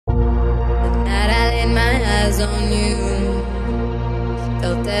eyes on you.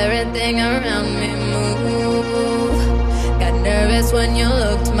 Felt everything around me move. Got nervous when you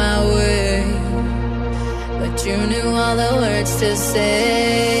looked my way, but you knew all the words to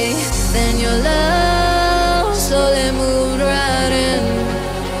say. Then your love slowly moved right in.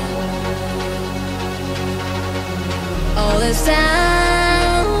 All this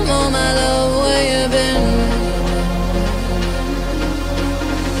time, oh my love, where you been?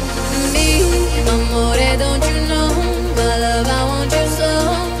 Me, amore, don't you know? My love, I want you so.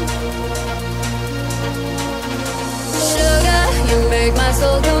 Sugar, you make my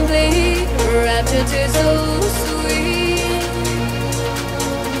soul complete. Rapture tastes so sweet.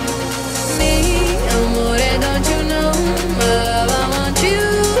 Me, amore, don't you know? My love, I want you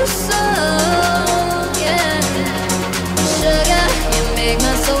so. Yeah. Sugar, you make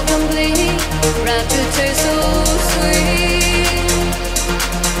my soul complete. Rapture tastes so sweet.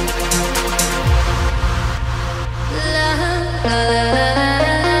 La la la la.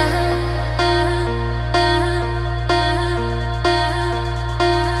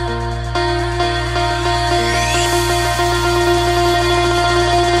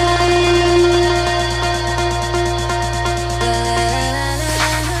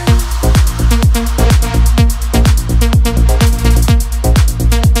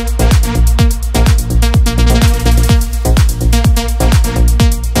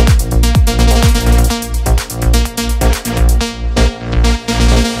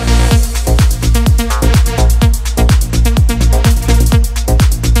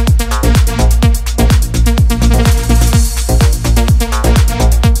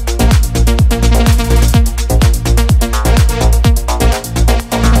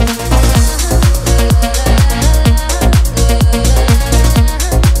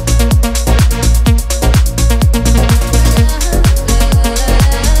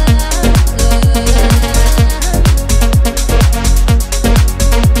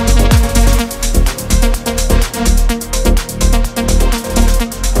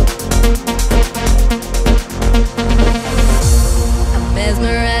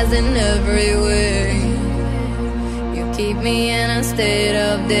 In every way, you keep me in a state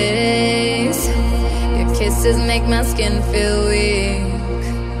of daze. Your kisses make my skin feel weak.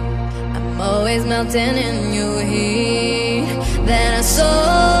 I'm always melting in your heat. Then I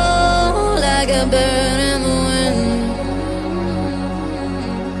soar like a bird in the wind.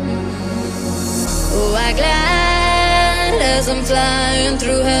 Oh, I glide as I'm flying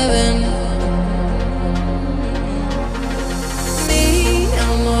through heaven.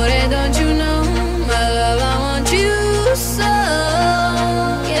 Don't you know, my love, I want you so,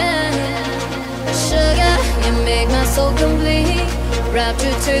 yeah. Sugar, you make my soul complete.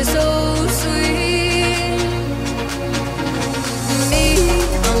 Rapture tastes so